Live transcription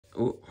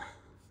Oh,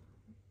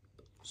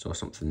 saw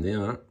something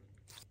there.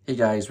 Hey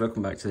guys,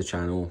 welcome back to the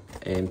channel.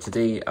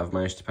 Today I've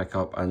managed to pick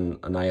up an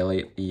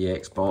Annihilape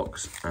EX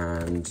box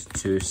and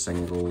 2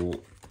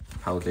 single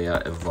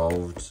Paldea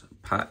Evolved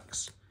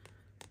packs.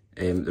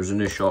 There's a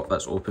new shop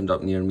that's opened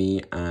up near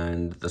me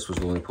and this was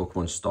the only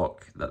Pokemon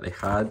stock that they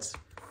had.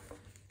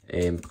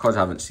 Because I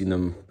haven't seen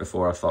them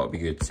before, I thought it'd be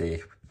good to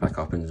pick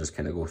up and just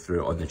kind of go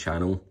through it on the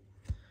channel.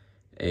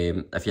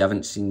 If you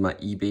haven't seen my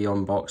eBay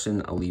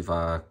unboxing, I'll leave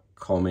a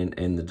comment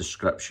in the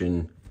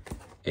description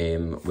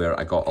where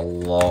I got a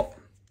lot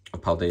of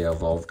Paldea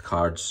Evolved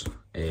cards,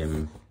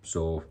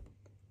 so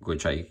I'm going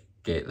to try to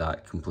get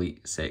that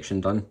complete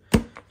section done.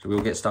 So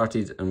we'll get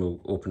started and we'll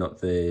open up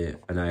the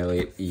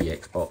Annihilape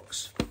EX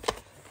box,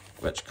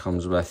 which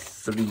comes with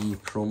 3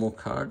 promo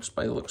cards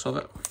by the looks of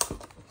it.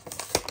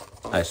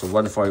 So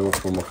 1 foil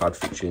promo card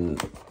featuring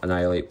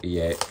Annihilape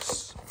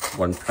EX,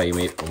 1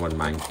 Primeape and 1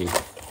 Mankey.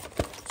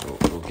 So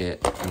we'll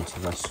get into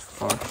this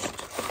first.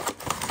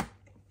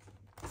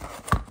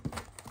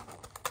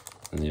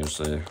 And there's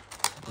the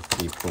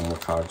 3 promo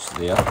cards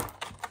there.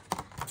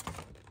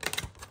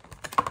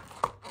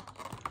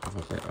 Have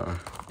a better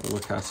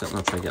look at it and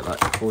I'll try to get that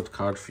code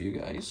card for you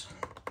guys.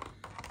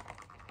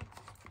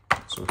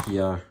 So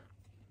here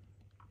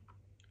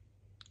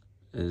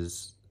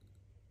is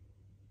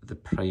the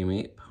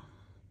Primeape.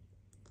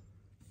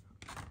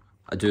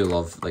 I do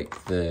love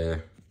like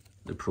the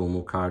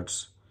promo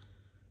cards.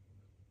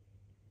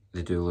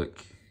 They do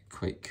look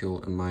quite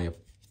cool in my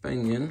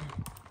opinion.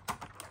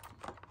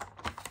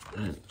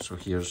 Right, so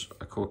here's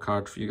a code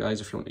card for you guys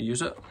if you want to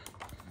use it.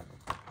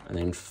 And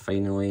then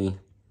finally,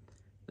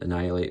 the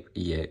Annihilape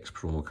EX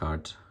promo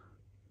card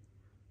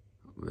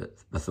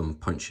with them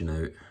punching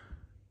out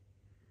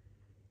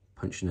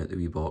the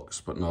wee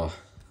box. But no,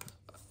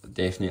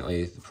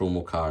 definitely the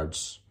promo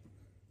cards,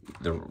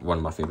 they're one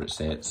of my favourite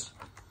sets.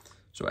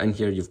 So in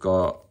here you've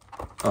got,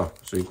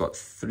 you've got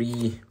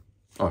 2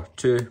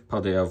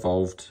 Paldea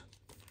Evolved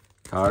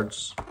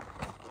cards,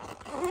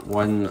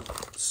 1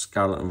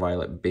 Scarlet and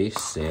Violet base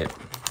set,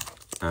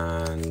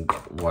 and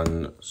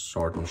 1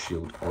 Sword and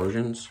Shield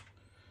Origins.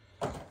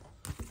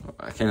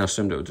 I kind of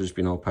assumed it would just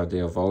been all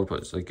Paldea Evolved, but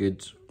it's a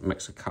good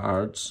mix of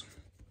cards.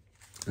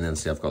 And then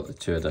see, I've got the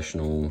 2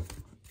 additional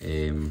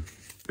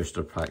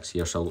booster packs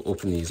here, so I'll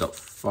open these up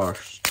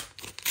first,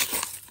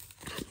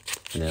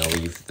 and then I'll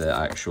leave the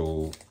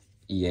actual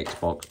EX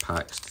box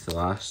packs to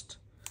last.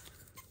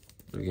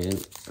 Again,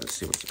 let's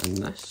see what's in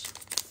this.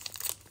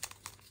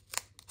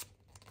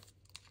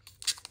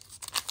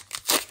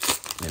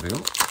 There we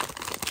go.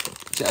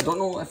 See, I don't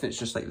know if it's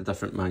just like the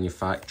different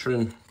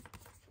manufacturing,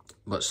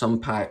 but some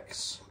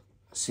packs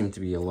seem to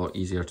be a lot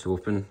easier to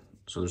open,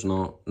 so there's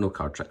no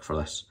card trick for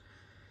this.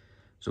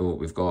 So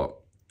we've got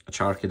a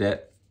Charcadet,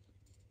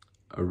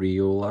 a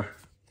Riola,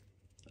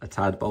 a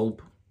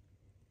Tadbulb,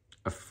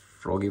 a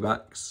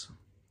Froggybax,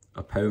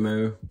 a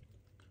Powmow,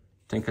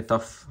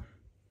 Tinkertuff,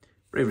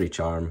 Bravery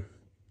Charm,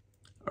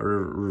 a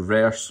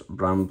reverse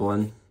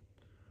Bramblin,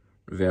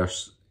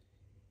 reverse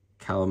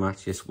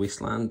Calamatius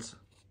Wasteland,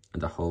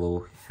 and a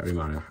holo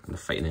Harrymaria, and a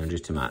Fighting Energy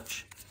to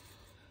match.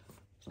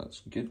 So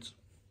that's good.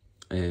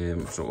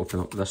 So open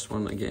up this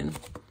one again.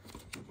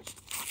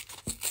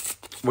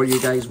 What are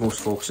you guys most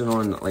focusing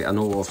on? Like, I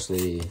know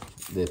obviously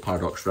the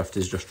Paradox Rift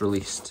is just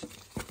released,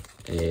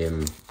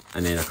 and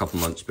then a couple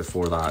months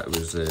before that it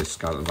was the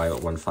Scarlet and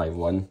Violet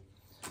 151.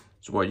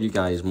 So what are you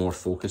guys more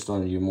focused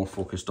on? Are you more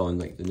focused on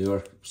like the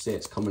newer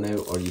sets coming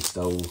out, or are you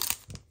still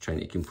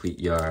trying to complete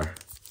your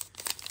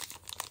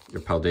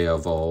Paldea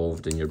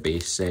Evolved and your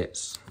base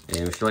sets?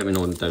 If you let me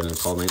know down in the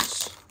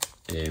comments,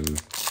 I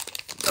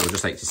would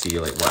just like to see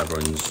like what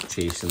everyone's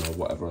chasing or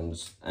what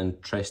everyone's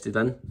interested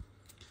in.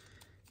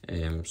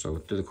 So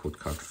do the code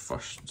card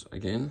first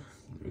again.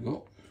 There we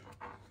go.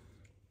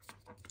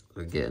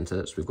 We'll get into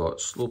this. We've got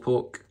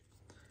Slowpoke,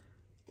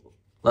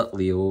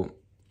 Litleo,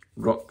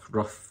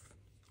 Rockruff,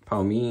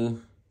 Palmy,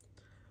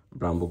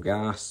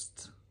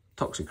 Bramblegast,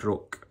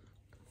 Toxicroak,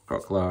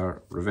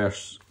 Croclar,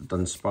 Reverse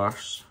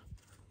Dunsparce,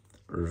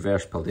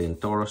 Reverse Paldean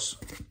Taurus,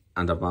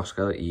 and a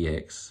Mascara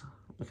EX.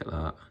 Look at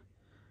that.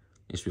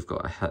 Yes, we've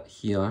got a hit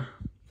here,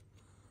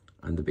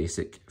 and the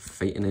basic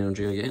Fighting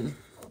Energy again.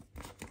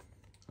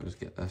 I'll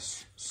just get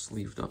this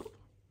sleeved up.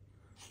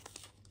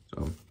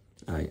 So,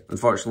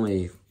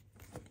 unfortunately,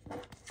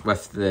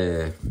 with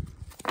the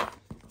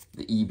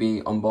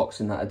eBay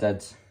unboxing that I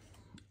did,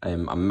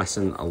 I'm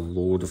missing a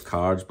load of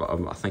cards, but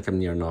I think I'm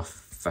near enough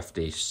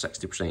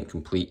 50-60%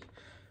 complete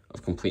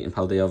of completing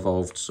Paldea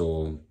Evolved,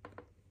 so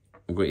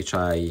I'm going to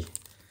try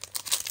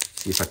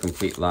see if I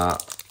complete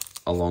that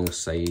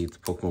alongside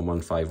Pokemon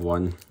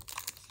 151. And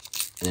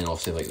then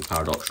obviously like the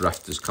Paradox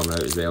Rift is coming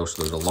out as well,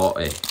 so there's a lot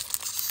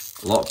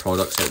of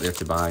products out there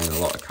to buy and a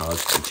lot of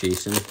cards to be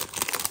chasing.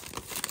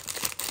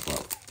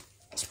 Well,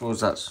 I suppose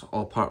that's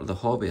all part of the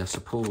hobby, I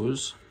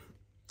suppose.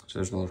 So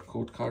there's another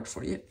code card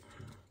for you.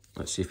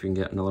 Let's see if we can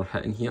get another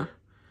hit in here.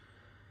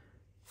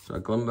 So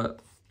a Glimbit,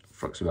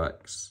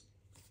 Fruxibax,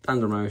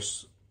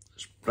 Dandermouse,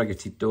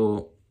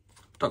 Sprigatito,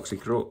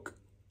 Toxicroak,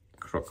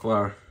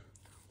 Croclar,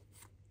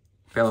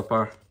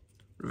 Pelipper,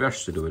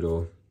 reverse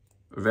Sudowoodo,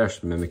 reverse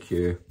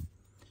Mimikyu,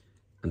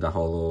 and a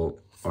holo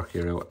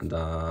Archerio and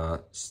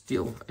a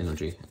Steel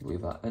Energy, I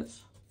believe that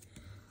is.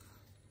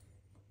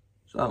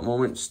 So at the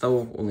moment,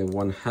 still only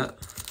one hit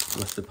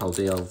with the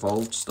Paldea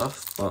Evolved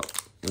stuff, but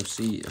we'll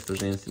see if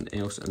there's anything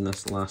else in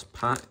this last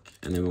pack,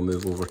 and then we'll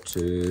move over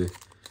to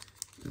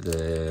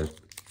the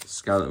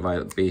Scarlet and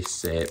Violet base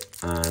set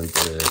and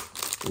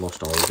the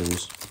Lost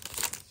Origins.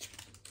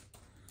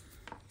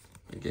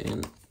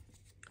 Again,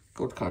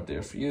 code card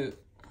there for you.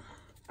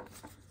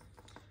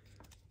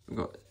 We've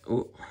got,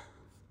 oh,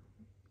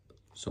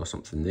 saw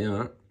something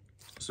there.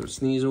 So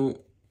Sneasel,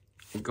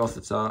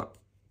 Gothita,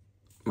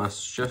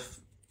 Mischief,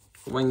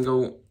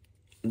 Wingull,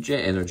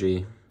 Jet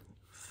Energy,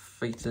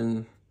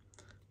 Fighting,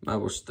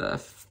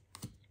 Mablestiff,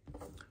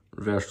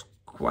 Reverse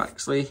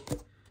Quaxley,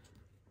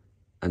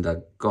 and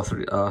a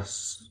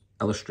Gothita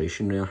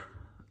illustration rare.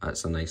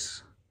 That's a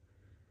nice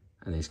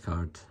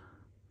card.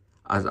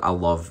 I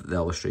love the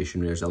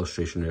illustration rares.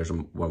 Illustration rares are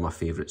one of my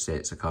favourite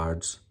sets of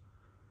cards.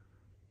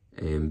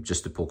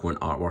 Just the Pokemon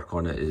artwork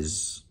on it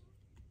is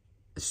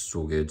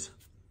so good.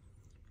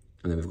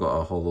 And then we've got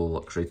a holo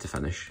Luxray to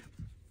finish.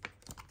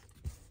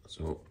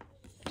 So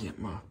get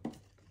my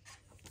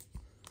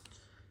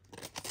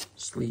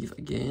sleeve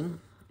again,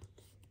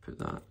 put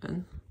that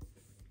in.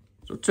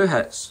 So 2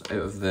 hits out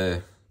of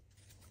the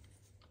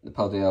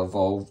Paldea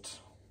Evolved,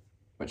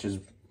 which is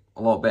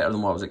a lot better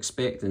than what I was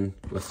expecting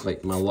with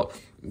like my luck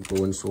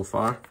going so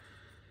far.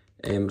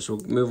 So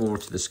move over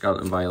to the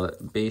Scarlet and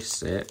Violet base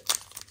set.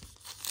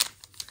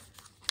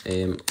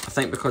 I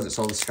think because it's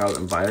all the Scarlet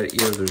and Violet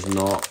here, there's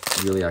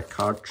not really a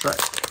card trick.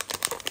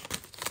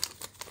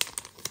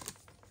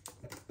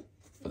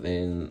 But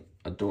then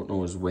I don't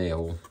know as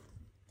well,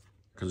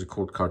 because the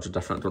code cards are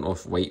different. I don't know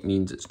if white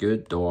means it's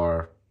good,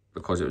 or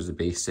because it was the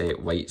base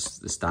set, white's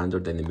the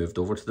standard, then they moved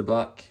over to the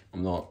black.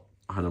 I'm not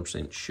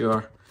 100%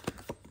 sure.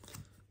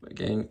 But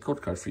again,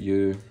 code card for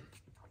you.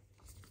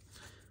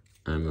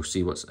 And we'll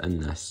see what's in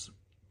this.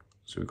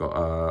 So we've got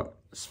a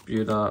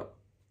Spuda,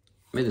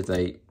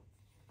 Meditite,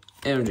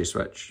 Energy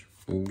Switch,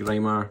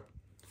 Grimer,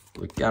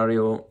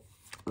 Lucario,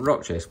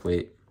 Rock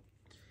Chestplate,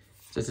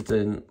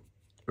 Citizen,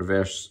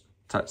 Reverse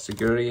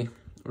Tatsugiri,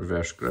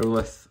 Reverse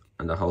Growlithe,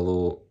 and a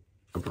holo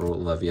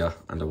Olivia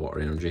and a Water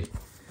Energy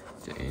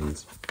to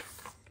end.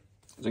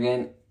 So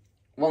again,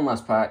 one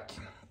last pack.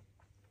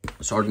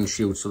 Sword and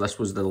Shield. So this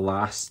was the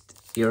last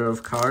era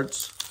of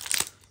cards.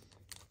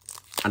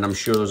 And I'm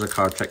sure there's a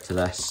card trick to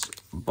this,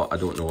 but I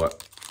don't know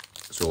it.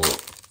 So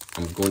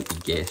I'm going to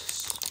guess.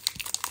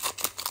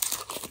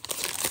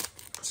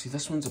 See,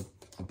 this one's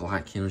a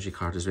black energy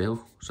card as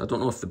well. So I don't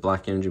know if the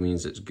black energy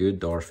means it's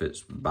good or if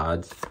it's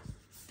bad.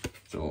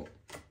 So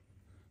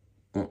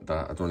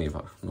I don't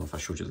even know if I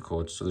showed you the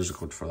code. So there's a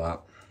code for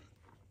that.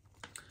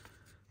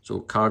 So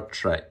card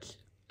trick,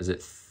 is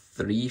it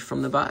 3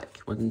 from the back?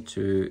 1,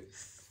 2,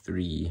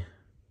 3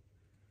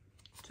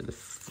 to the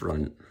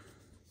front.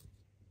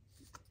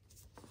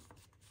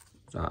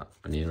 Is that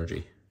an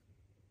energy?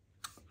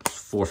 It's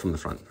 4 from the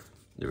front.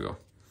 There we go.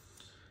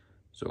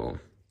 So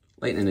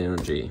Lightning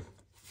Energy,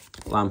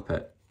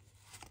 Lampet,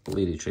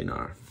 Lady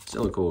Trainer,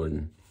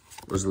 Silicone,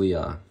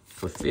 Rosalia,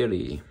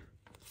 Clefairy,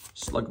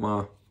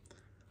 Slugma,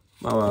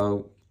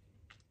 Mawile,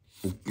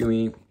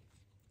 Gumi,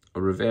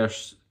 a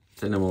Reverse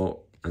Dynamo,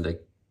 and a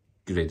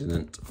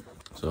Gradient.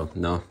 So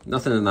no,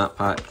 nothing in that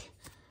pack.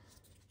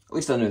 At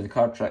least I knew the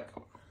card trick.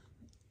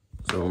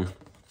 So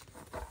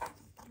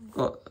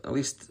got at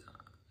least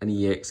an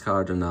EX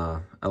card and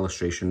a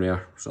illustration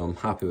rare. So I'm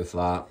happy with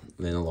that.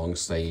 And then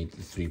alongside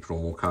the 3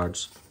 promo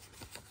cards.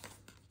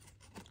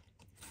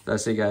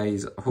 That's it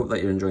guys, I hope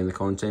that you're enjoying the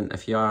content.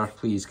 If you are,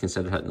 please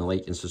consider hitting the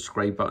like and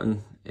subscribe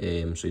button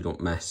so you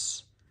don't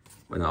miss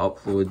when it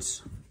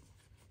uploads.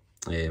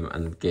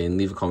 And again,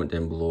 leave a comment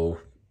down below,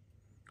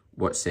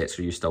 what sets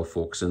are you still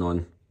focusing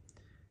on.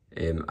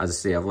 As I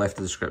say, I've left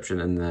the description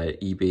in the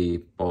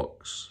eBay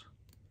box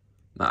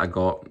that I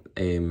got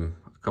a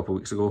couple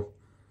of weeks ago.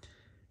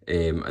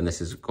 And this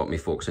has got me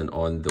focusing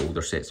on the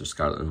older sets of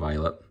Scarlet and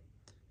Violet.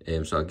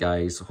 So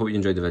guys, I hope you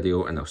enjoyed the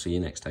video and I'll see you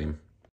next time.